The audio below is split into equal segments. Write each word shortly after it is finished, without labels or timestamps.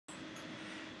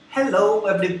Hello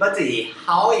everybody,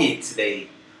 how are you today?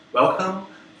 Welcome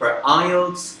for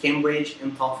IELTS, Cambridge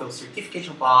and TOEFL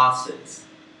certification classes.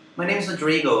 My name is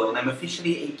Rodrigo and I'm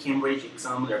officially a Cambridge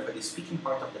examiner for the speaking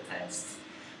part of the test.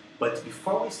 But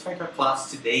before we start our class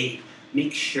today,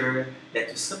 make sure that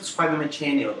you subscribe to my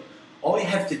channel. All you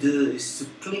have to do is to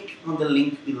click on the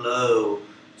link below.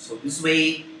 So this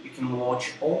way you can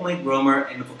watch all my grammar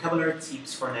and vocabulary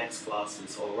tips for next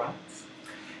classes, alright?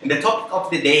 And the topic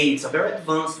of the day is a very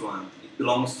advanced one. It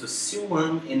belongs to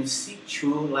C1 and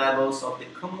C2 levels of the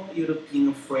Common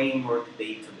European Framework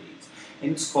Database.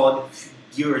 And it's called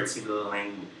figurative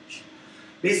language.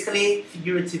 Basically,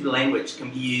 figurative language can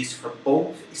be used for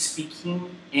both speaking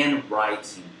and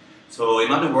writing. So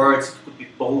in other words, it could be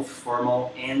both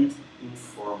formal and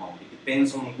informal. It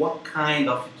depends on what kind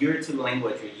of figurative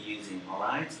language you're using,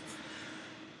 alright?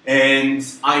 And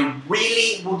I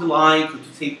really would like you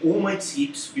to take all my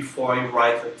tips before you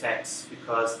write your text,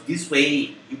 because this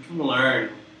way you can learn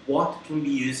what can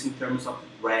be used in terms of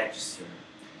register.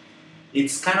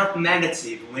 It's kind of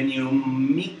negative when you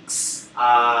mix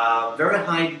a very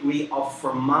high degree of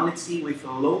formality with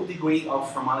a low degree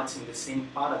of formality in the same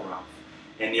paragraph,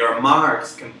 and your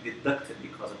marks can be deducted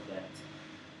because of that.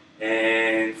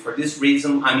 And for this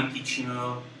reason, I'm teaching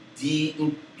you the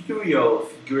imperial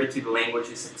figurative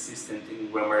languages existent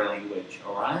in grammar language,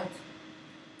 alright?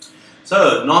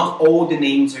 So, not all the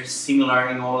names are similar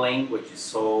in all languages,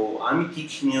 so I'm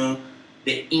teaching you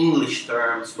the English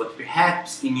terms, but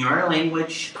perhaps in your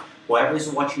language, whoever is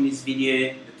watching this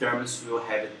video, the terms will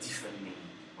have a different name,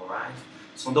 alright?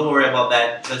 So don't worry about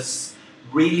that, just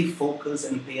really focus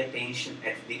and pay attention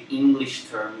at the English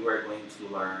term you are going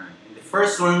to learn. And the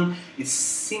first one is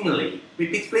simile.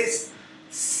 Repeat please.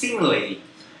 Simile.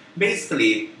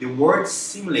 Basically, the word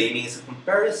simile means a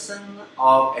comparison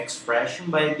of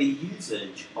expression by the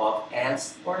usage of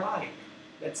as or like.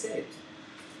 That's it.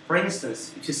 For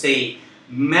instance, if you say,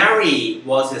 Mary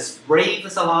was as brave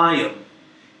as a lion,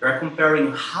 you are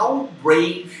comparing how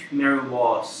brave Mary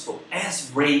was, so as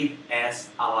brave as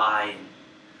a lion.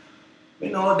 We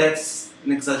know that's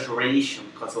an exaggeration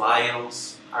because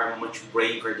lions are much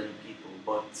braver than people,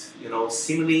 but you know,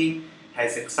 simile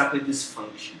has exactly this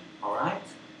function, alright?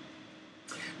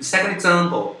 The second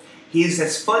example, he is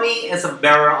as funny as a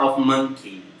barrel of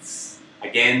monkeys.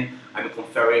 Again, I'm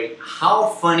comparing how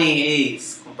funny he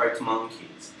is compared to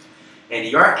monkeys. And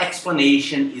your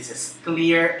explanation is as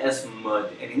clear as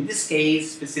mud. And in this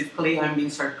case, specifically, I'm being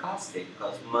sarcastic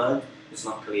because mud is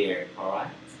not clear,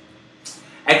 alright?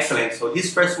 Excellent, so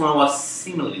this first one was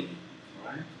simile,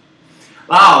 alright?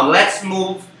 Now, let's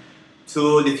move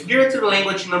to the figurative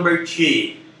language number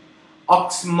 2,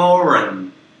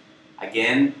 oxymoron.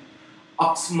 Again,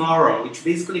 oxymoron, which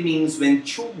basically means when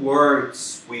two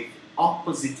words with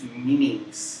opposite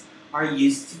meanings are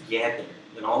used together,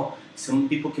 you know. Some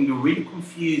people can be really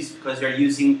confused because they're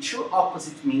using two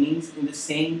opposite meanings in the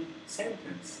same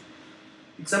sentence.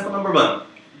 Example number 1,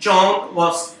 John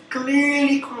was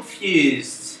clearly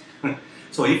confused.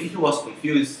 So if he was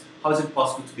confused, how is it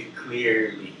possible to be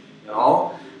clearly, you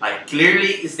know? Like, clearly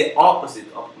is the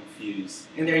opposite of confused,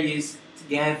 and they're used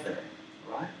together,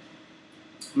 right?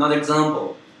 Another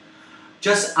example,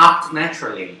 just act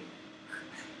naturally.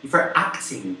 If you're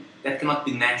acting, that cannot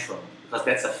be natural, because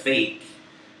that's a fake.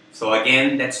 So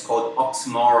again, that's called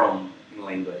oxymoron in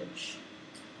language.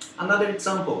 Another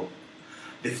example,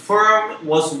 the firm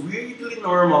was weirdly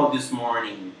normal this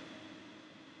morning.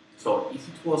 So if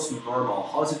it was normal,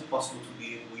 how is it possible to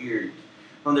be weird?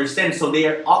 Understand? So they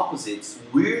are opposites.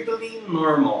 Weirdly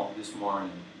normal this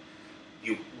morning.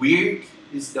 The weird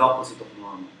is the opposite of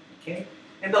normal. Okay?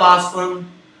 And the last one,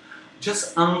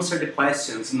 just answer the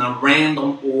questions in a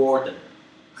random order.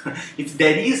 If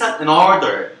there is an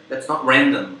order, that's not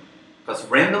random. Because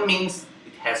random means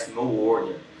it has no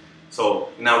order. So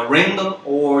in a random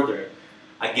order,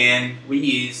 again, we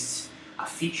use a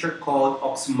feature called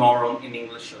oxymoron in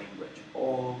English language.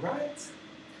 Alright?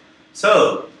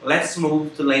 So, let's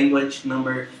move to language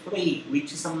number 3,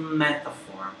 which is a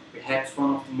metaphor, perhaps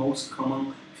one of the most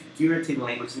common figurative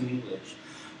languages in English.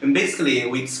 And basically,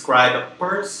 we describe a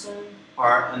person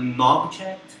or an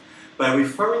object by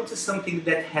referring to something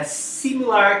that has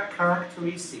similar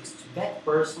characteristics to that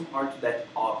person or to that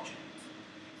object.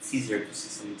 It's easier to see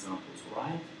some examples,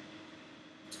 right?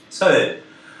 So,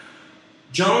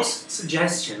 John's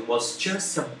suggestion was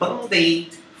just a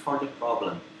band-aid for the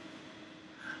problem.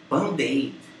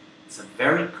 Band-aid is a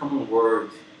very common word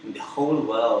in the whole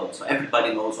world, so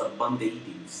everybody knows what band-aid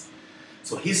is.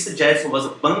 So his suggestion was a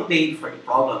band-aid for the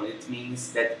problem. It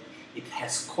means that it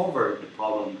has covered the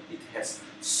problem, it has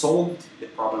solved the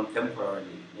problem temporarily.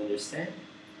 You understand?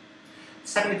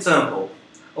 Second example,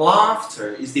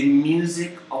 laughter is the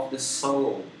music of the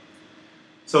soul.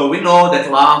 So we know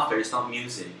that laughter is not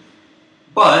music,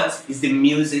 but it's the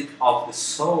music of the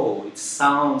soul. It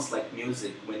sounds like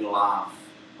music when you laugh,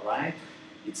 alright?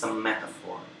 It's a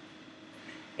metaphor.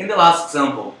 In the last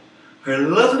example, her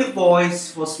lovely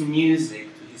voice was music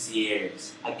to his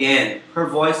ears. Again, her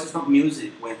voice is not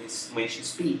music when she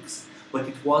speaks, but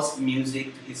it was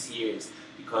music to his ears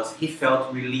because he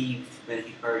felt relieved when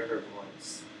he heard her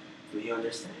voice. Do you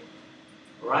understand?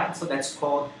 Alright, so that's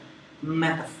called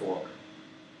metaphor.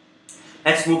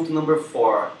 Let's move to number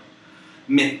 4.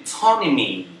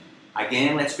 Metonymy.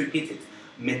 Again, let's repeat it.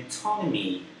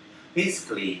 Metonymy.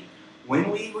 Basically,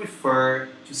 when we refer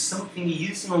to something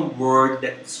using a word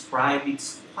that describes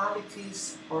its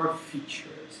qualities or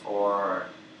features, or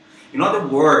in other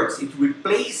words, it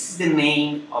replaces the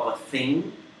name of a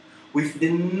thing with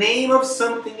the name of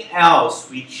something else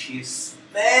which is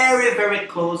very, very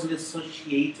closely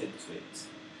associated to it.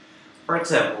 For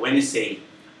example, when you say,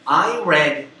 I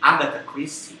read Agatha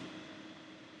Christie,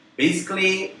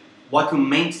 basically what you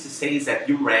meant to say is that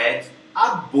you read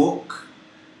a book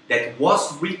that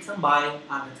was written by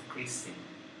Agatha Christie.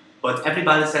 But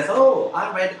everybody says, oh,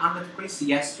 I read Agatha Christie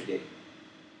yesterday.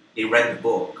 They read the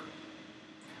book.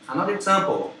 Another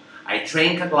example, I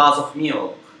drank a glass of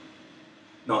milk.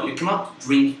 No, you cannot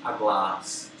drink a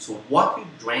glass. So what you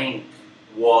drank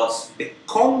was the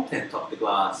content of the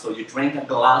glass. So you drank a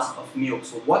glass of milk.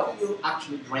 So what you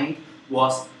actually drank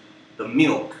was the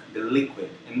milk, the liquid,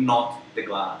 and not the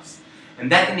glass.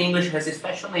 And that in English has a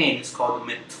special name. It's called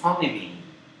metonymy.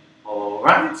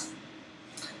 Alright?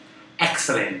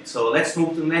 Excellent. So let's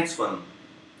move to the next one.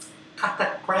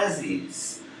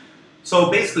 Catachresis. So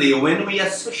basically, when we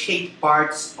associate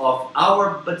parts of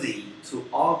our body to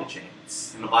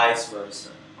objects and vice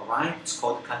versa, alright? It's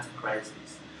called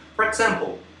catachresis. For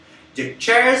example, the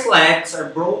chair's legs are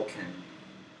broken.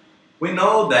 We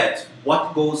know that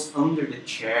what goes under the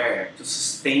chair to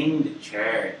sustain the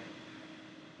chair,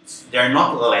 they're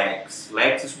not legs.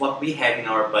 Legs is what we have in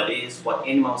our bodies, what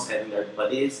animals have in their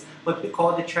bodies, but we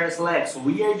call the chair's legs. So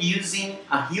we are using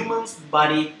a human's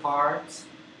body part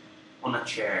on a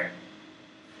chair.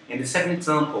 In the second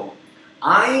example,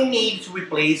 I need to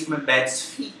replace my bed's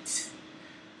feet.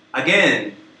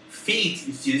 Again, feet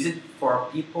is used for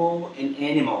people and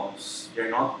animals. They're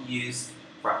not used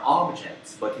for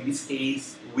objects, but in this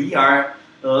case, we are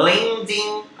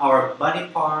lending our body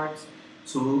part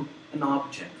to an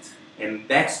object, and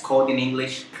that's called in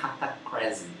English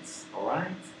catachresis.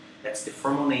 Alright? That's the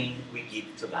formal name we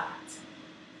give to that.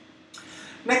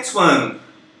 Next one,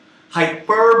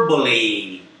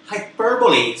 hyperbole.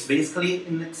 Hyperbole is basically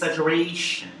an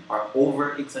exaggeration or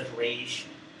over-exaggeration.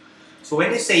 So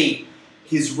when you say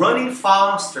he's running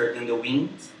faster than the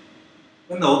wind,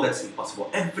 we know that's impossible.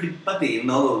 Everybody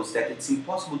knows that it's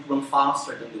impossible to run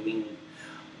faster than the wind.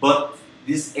 But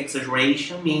this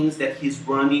exaggeration means that he's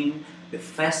running the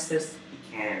fastest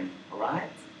he can,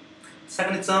 alright?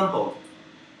 Second example,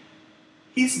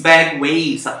 his bag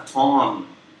weighs a ton.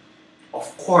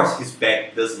 Of course his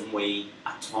bag doesn't weigh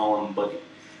a ton, but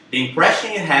the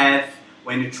impression you have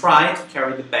when you try to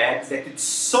carry the bag is that it's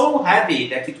so heavy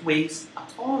that it weighs a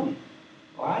ton,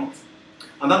 alright?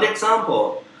 Another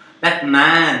example, that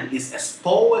man is as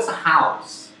tall as a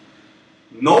house.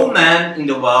 No man in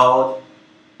the world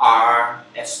are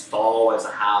as tall as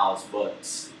a house,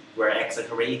 but we're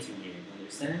exaggerating here, you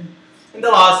understand? And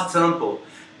the last example,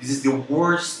 this is the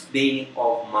worst day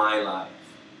of my life.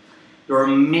 There are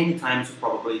many times you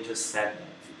probably just said that.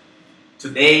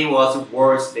 Today was the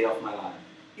worst day of my life.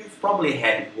 You've probably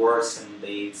had worse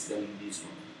days than this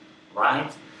one,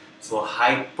 right? So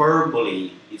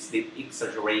hyperbole is the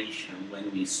exaggeration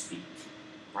when we speak,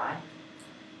 right?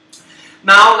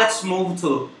 Now let's move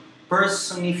to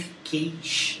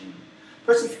personification.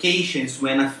 Personification is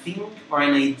when a thing or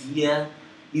an idea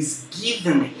is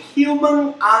given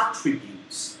human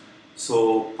attributes.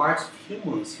 So parts of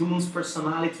humans'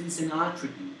 personalities and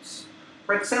attributes.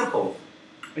 For example,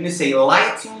 when you say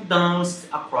lightning danced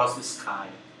across the sky.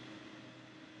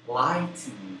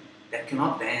 Lightning that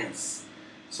cannot dance.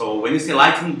 So when you say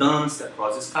lightning danced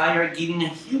across the sky, you're giving a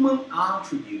human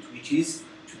attribute, which is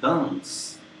to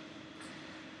dance.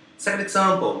 Second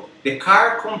example, the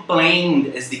car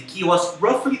complained as the key was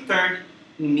roughly turned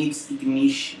in its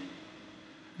ignition.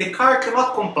 The car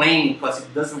cannot complain because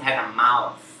it doesn't have a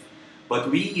mouth. But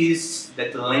we use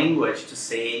that language to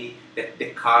say that the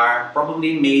car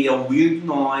probably made a weird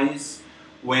noise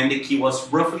when the key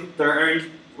was roughly turned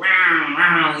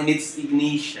in its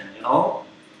ignition, you know?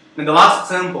 And the last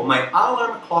example, my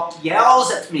alarm clock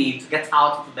yells at me to get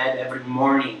out of bed every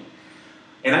morning.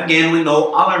 And again, we know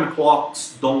alarm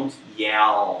clocks don't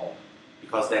yell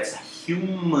because that's a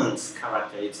human's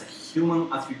character, it's a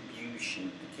human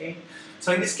attribution, okay?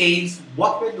 So in this case,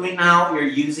 what we're doing now, we're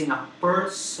using a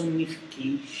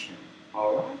personification,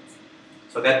 alright?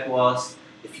 So that was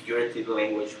the figurative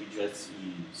language we just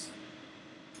used.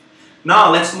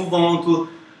 Now let's move on to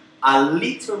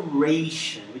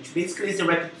alliteration, which basically is the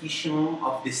repetition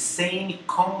of the same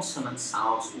consonant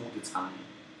sounds all the time.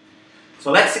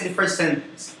 So let's see the first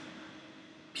sentence.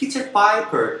 Peter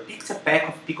Piper picked a pack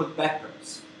of pickled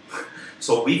peppers.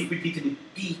 So we've repeated the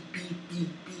P, P, P,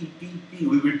 P, P, P.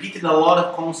 We repeated a lot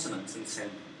of consonants in the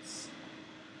sentence.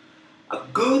 A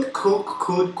good cook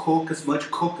could cook as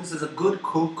much cookies as a good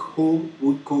cook who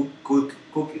would cook good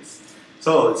cookies.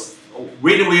 So it's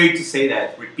really weird to say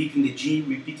that. Repeating the G,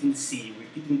 repeating the C,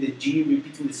 repeating the G,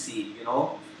 repeating the C, you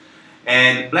know?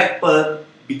 And black bug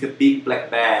beat a big black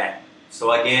bear.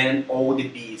 So again, all the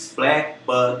B's. Black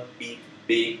bug beat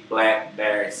big black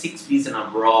bear. 6 B's in a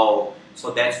row.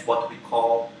 So that's what we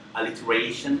call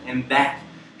alliteration, and that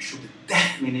should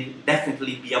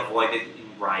definitely be avoided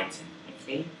in writing.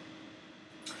 Okay?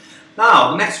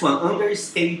 Now, the next one,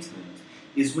 understatement,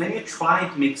 is when you try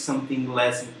to make something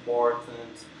less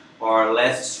important or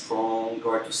less strong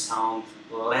or to sound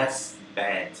less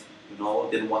bad, you know,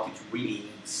 than what it really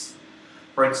is.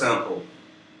 For example,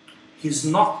 he's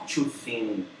not too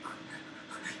thin.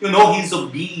 You know, he's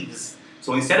obese.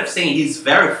 So instead of saying he's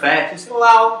very fat, you say,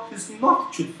 well, he's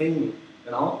not too thin,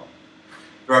 you know?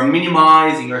 You're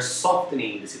minimizing, you're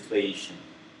softening the situation.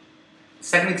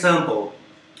 Second example,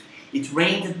 it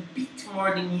rained a bit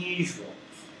more than usual.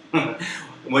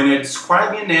 When you're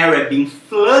describing an area being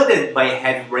flooded by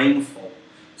heavy rainfall.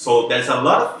 So there's a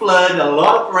lot of flood, a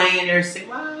lot of rain, and you're saying,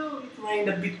 well, it rained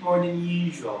a bit more than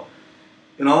usual.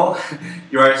 You know,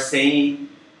 you're saying,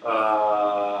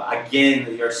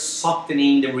 again, you're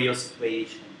softening the real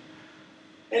situation.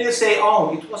 And you say,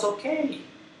 oh, it was okay.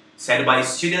 Said by a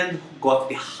student who got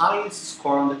the highest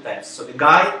score on the test. So the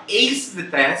guy aced the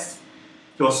test.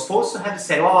 He was supposed to have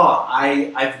said, oh,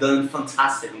 I've done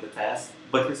fantastic on the test.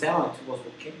 But he said, oh, it was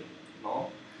okay. You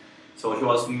know? So he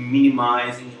was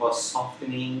minimizing, he was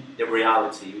softening the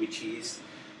reality, which is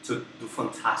to do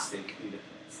fantastic in the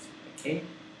test. Okay?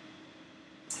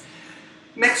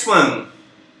 Next one,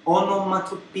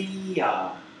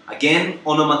 onomatopoeia. Again,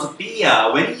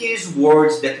 onomatopoeia, when you use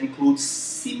words that include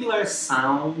similar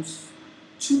sounds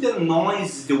to the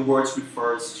noise the words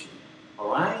refers to,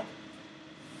 alright?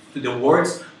 To the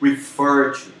words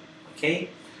referred to, okay?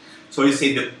 So you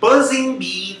say, the buzzing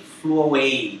bee flew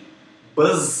away.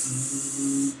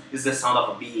 Buzz is the sound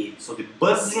of a bee. So the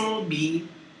buzzing bee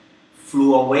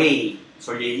flew away.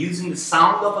 So you're using the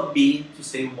sound of a bee to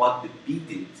say what the bee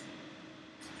did.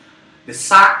 The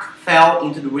sack fell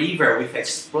into the river with a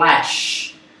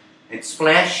splash. And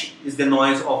splash is the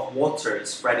noise of water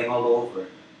spreading all over.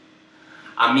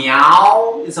 A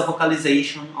meow is a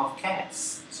vocalization of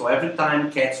cats. So every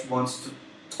time cats wants to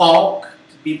talk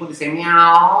to people, they say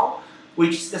meow,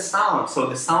 which is the sound. So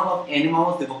the sound of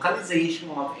animals, the vocalization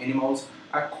of animals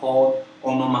are called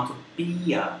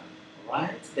onomatopoeia.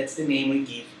 Alright? That's the name we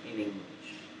give in English.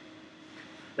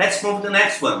 Let's move to the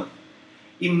next one.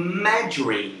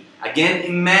 Imagery. Again,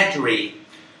 imagery.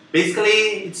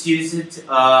 Basically, it's used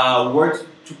word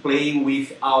to play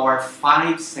with our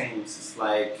 5 senses,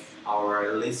 like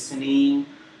our listening,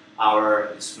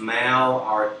 our smell,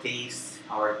 our taste,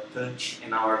 our touch,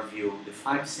 and our view. The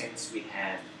 5 senses we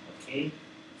have. Okay.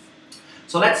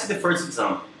 So let's see the first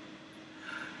example.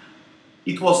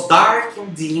 It was dark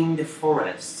and dim in the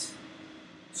forest.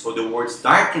 So the words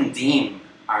dark and dim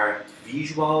are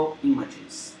visual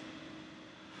images.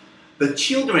 The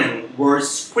children were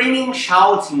screaming,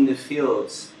 shouting in the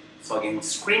fields. So again,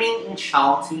 screaming and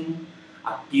shouting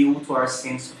appeal to our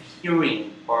sense of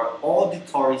hearing or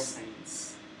auditory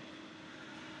sense.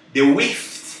 They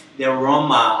whiffed the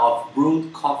aroma of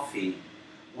brewed coffee.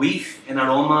 Whiff and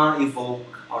aroma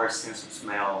evoke our sense of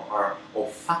smell, our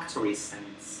olfactory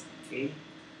sense. Okay?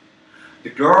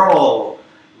 The girl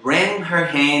ran her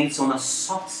hands on a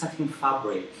soft satin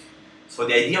fabric. So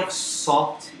the idea of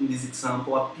soft in this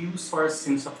example appeals to our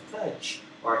sense of touch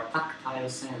or tactile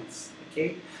sense.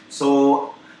 Okay?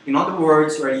 So in other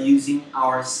words, we are using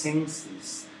our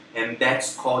senses, and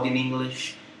that's called in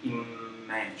English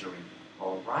imagery.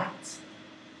 Alright?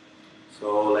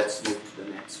 So let's move to the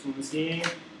next ones here.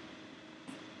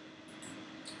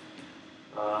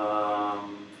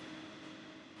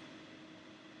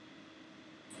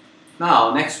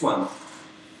 Now, next one.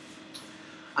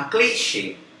 A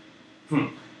cliché.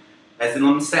 As the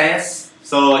name says,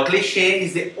 so a cliché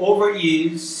is the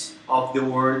overuse of the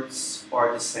words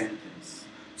or the sentence.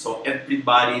 So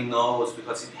everybody knows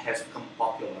because it has become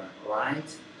popular, right?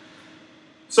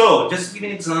 So just to give you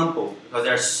an example, because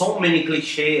there are so many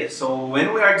cliches, so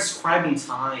when we are describing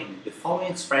time, the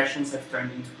following expressions have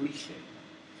turned into cliche.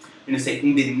 When you say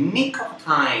in the nick of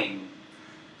time,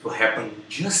 it will happen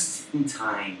just in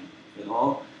time, you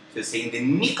know? So you say in the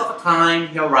nick of time,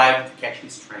 he arrived to catch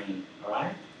his train,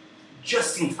 alright?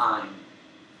 Just in time.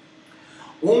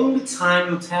 Only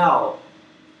time will tell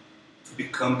to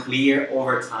become clear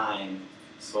over time.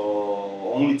 So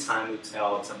only time will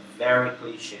tell. It's a very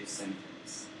cliche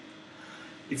sentence.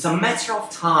 It's a matter of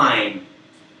time.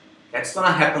 That's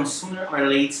gonna happen sooner or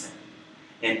later.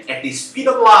 And at the speed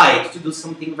of light to do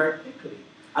something very quickly.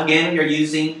 Again, we are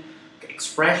using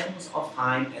expressions of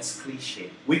time as cliche.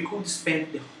 We could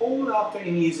spend the whole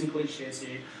afternoon using cliches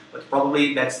here, but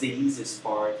probably that's the easiest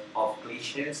part of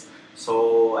cliches.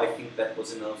 So I think that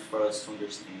was enough for us to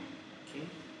understand. Okay.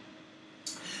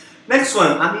 Next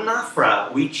one,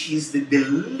 anaphora, which is the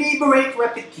deliberate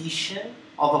repetition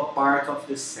of a part of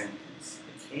the sentence.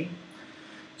 Okay.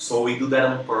 So we do that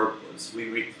on purpose. We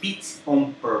repeat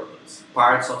on purpose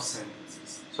parts of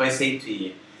sentences. So I say to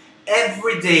you,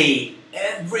 every day,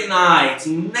 every night,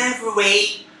 in every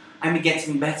way, I'm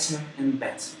getting better and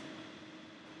better.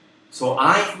 So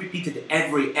I've repeated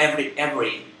every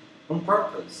on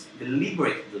purpose,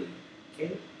 deliberately.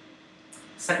 Okay?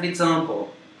 Second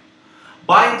example,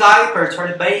 buying diapers for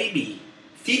the baby,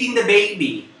 feeding the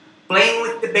baby, playing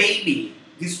with the baby.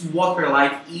 This is what your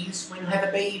life is when you have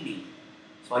a baby.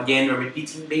 So again, we're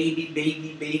repeating baby,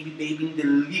 baby, baby, baby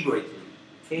deliberately.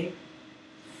 Okay?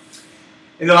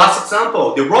 And the last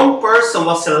example, the wrong person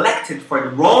was selected for the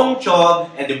wrong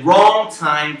job at the wrong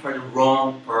time for the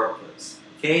wrong purpose.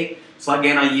 Okay? So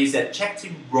again, I use the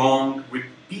adjective wrong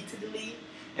repeatedly,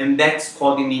 and that's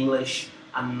called in English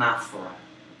anaphora.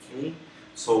 Okay?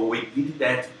 So we did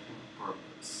that on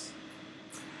purpose.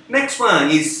 Next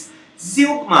one is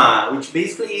zeugma, which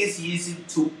basically is used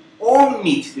to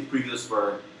omit the previous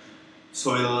verb.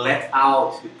 So we let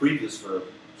out the previous verb.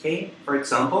 Okay? For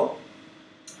example,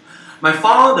 my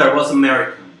father was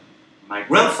American, my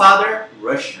grandfather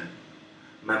Russian,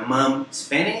 my mom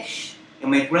Spanish,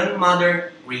 and my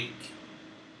grandmother Greek.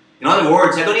 In other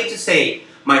words, I don't need to say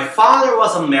my father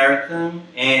was American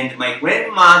and my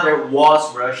grandmother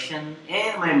was Russian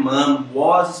and my mom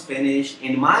was Spanish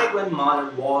and my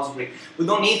grandmother was Greek. We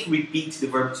don't need to repeat the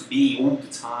verb to be all the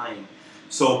time.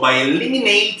 So by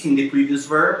eliminating the previous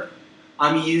verb,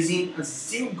 I'm using a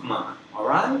zeugma,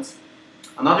 alright?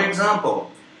 Another example.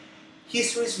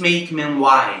 Histories make men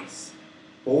wise,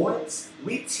 poets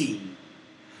witty,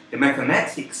 the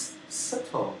mathematics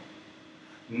subtle,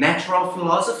 natural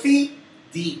philosophy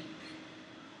deep,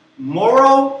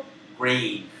 moral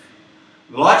grave,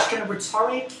 logic and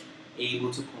rhetoric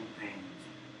able to comprehend.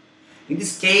 In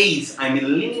this case, I'm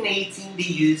eliminating the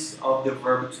use of the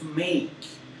verb to make.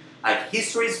 Like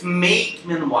histories make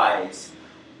men wise,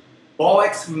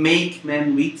 poets make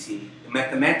men witty, the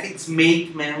mathematics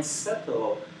make men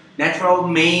subtle, natural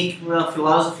make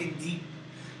philosophy deep.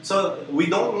 So we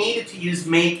don't need to use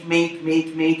make.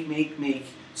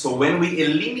 So when we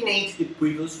eliminate the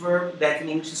previous verb, that in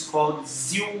English is called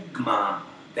zeugma.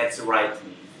 That's the right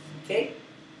name. Okay?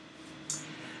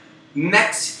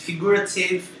 Next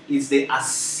figurative is the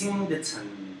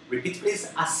asyndeton. Repeat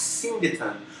please,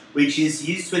 asyndeton, which is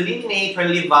used to eliminate or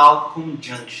leave out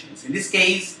conjunctions. In this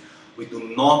case, we do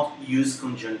not use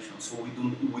conjunctions, so we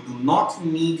do not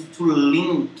need to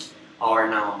link our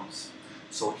nouns.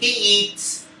 So he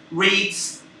eats,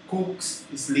 reads, cooks,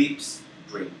 sleeps,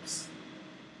 drinks.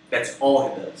 That's all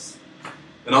he does.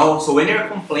 You know, so when you're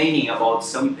complaining about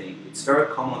something, it's very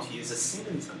common to use a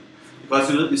syndeton. Because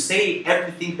you say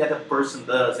everything that a person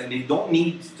does and they don't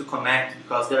need to connect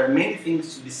because there are many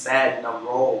things to be said in a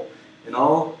row, you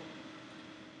know.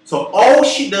 So all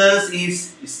she does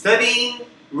is studying,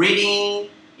 reading,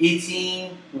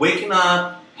 eating, waking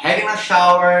up, having a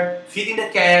shower, feeding the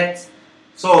cat.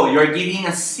 So you're giving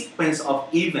a sequence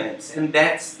of events, and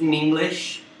that's in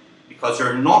English, because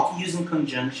you're not using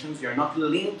conjunctions, you're not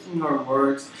linking your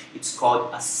words, it's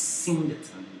called a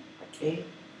syndeton. Okay?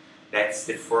 That's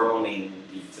the formal name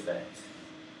we give to that.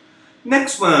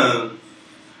 Next one,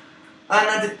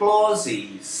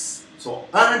 anadiploses. So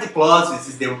anadiploses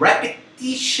is the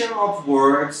repetition of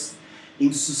words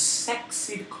in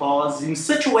successive clauses in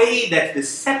such a way that the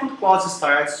second clause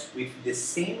starts with the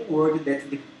same word that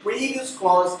the previous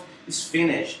clause is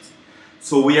finished.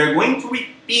 So we are going to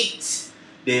repeat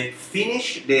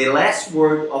the last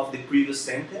word of the previous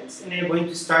sentence, and we are going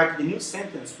to start the new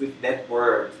sentence with that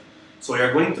word. So we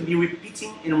are going to be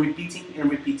repeating and repeating and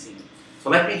repeating.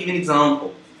 So let me give you an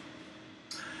example.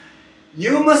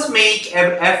 You must make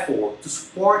every effort to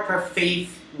support your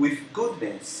faith with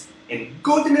goodness, and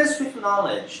goodness with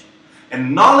knowledge,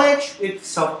 and knowledge with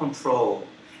self-control,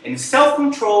 and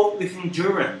self-control with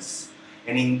endurance,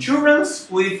 and endurance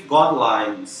with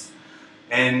godliness,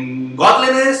 and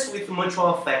godliness with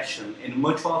mutual affection, and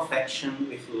mutual affection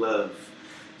with love.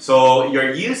 So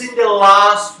you're using the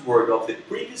last word of the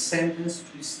previous sentence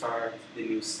to start the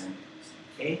new sentence,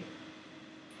 okay?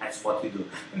 That's what we do.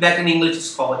 And that in English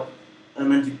is called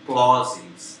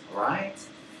anadiploses, alright?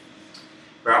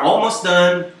 We're almost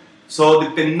done. So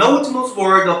the penultimate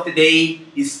word of the day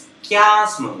is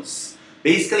chiasmus.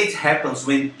 Basically it happens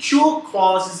when two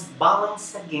clauses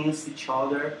balance against each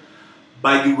other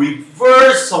by the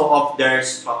reversal of their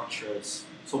structures.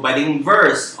 So by the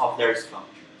inverse of their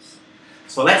structures.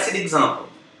 So let's see the example.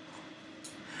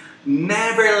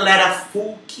 Never let a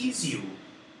fool kiss you,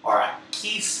 or a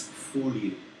kiss fool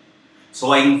you.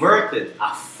 So I inverted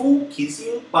a fool kiss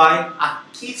you by a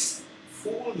kiss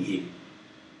fool you.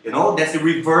 You know, that's the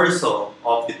reversal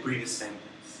of the previous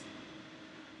sentence.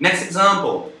 Next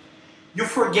example. You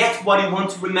forget what you want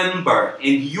to remember,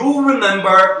 and you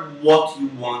remember what you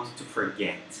want to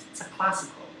forget. It's a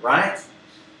classical, right?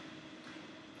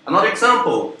 Another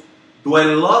example. Do I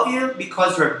love you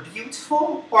because you're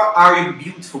beautiful, or are you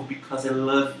beautiful because I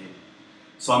love you?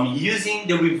 So I'm using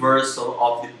the reversal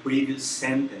of the previous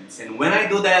sentence. And when I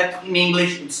do that in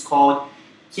English, it's called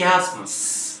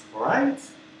chiasmus, alright?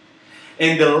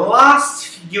 And the last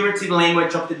figurative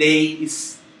language of the day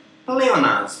is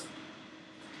pleonasm.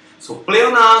 So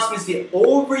pleonasm is the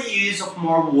overuse of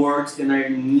more words than are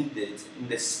needed in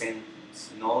the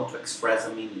sentence, you know, to express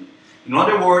a meaning. In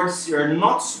other words, you're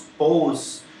not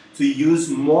supposed to use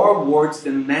more words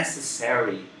than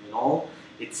necessary, you know.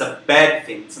 It's a bad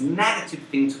thing, it's a negative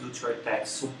thing to do to your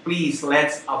text. So please,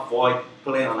 let's avoid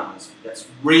pleonasm. That's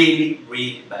really,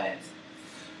 really bad.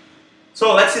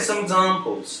 So let's see some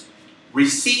examples.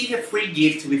 Receive a free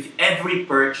gift with every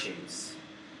purchase.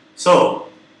 So,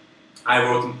 I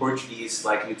wrote in Portuguese,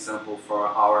 like an example for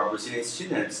our Brazilian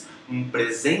students.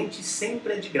 Presente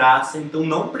sempre é de graça, então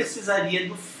não precisaria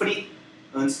do free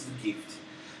antes do gift.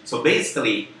 So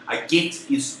basically, a gift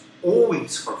is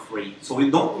always for free. So we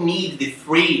don't need the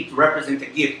free to represent a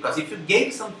gift, because if you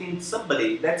gave something to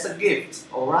somebody, that's a gift,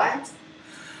 alright?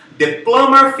 The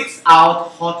plumber fixed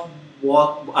out hot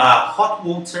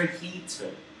water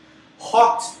heater.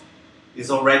 Hot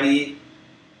is already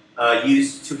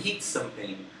used to heat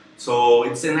something. So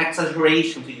it's an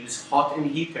exaggeration to use hot and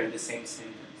heater in the same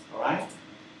sentence, alright?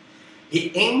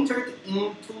 He entered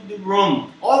into the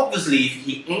room. Obviously, if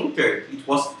he entered, it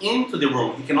was into the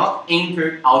room. He cannot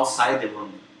enter outside the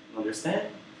room. You understand?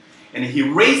 And he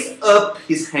raised up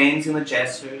his hands in a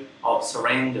gesture of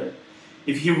surrender.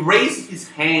 If he raised his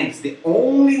hands, the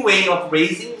only way of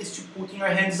raising is to put your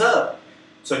hands up.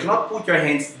 So you cannot put your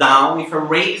hands down if you're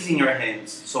raising your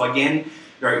hands. So again,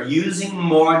 you're using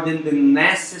more than the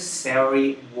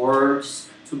necessary words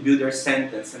to build your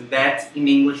sentence. And that in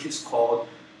English is called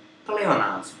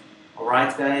pleonasm.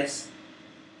 Alright guys?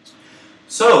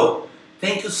 So,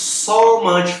 thank you so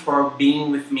much for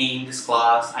being with me in this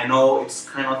class. I know it's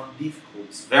kind of difficult,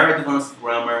 it's very advanced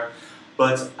grammar,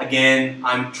 but again,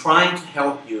 I'm trying to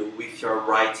help you with your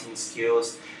writing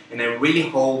skills, and I really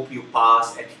hope you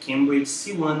pass at Cambridge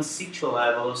C1, C2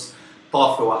 levels,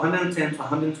 TOEFL 110 to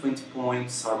 120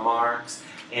 points or marks,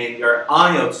 and your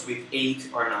IELTS with 8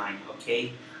 or 9,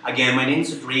 okay? Again, my name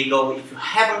is Rodrigo. If you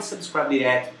haven't subscribed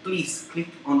yet, please click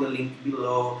on the link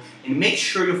below and make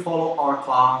sure you follow our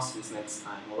classes next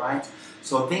time, alright?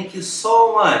 So thank you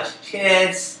so much.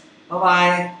 Cheers.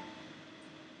 Bye-bye.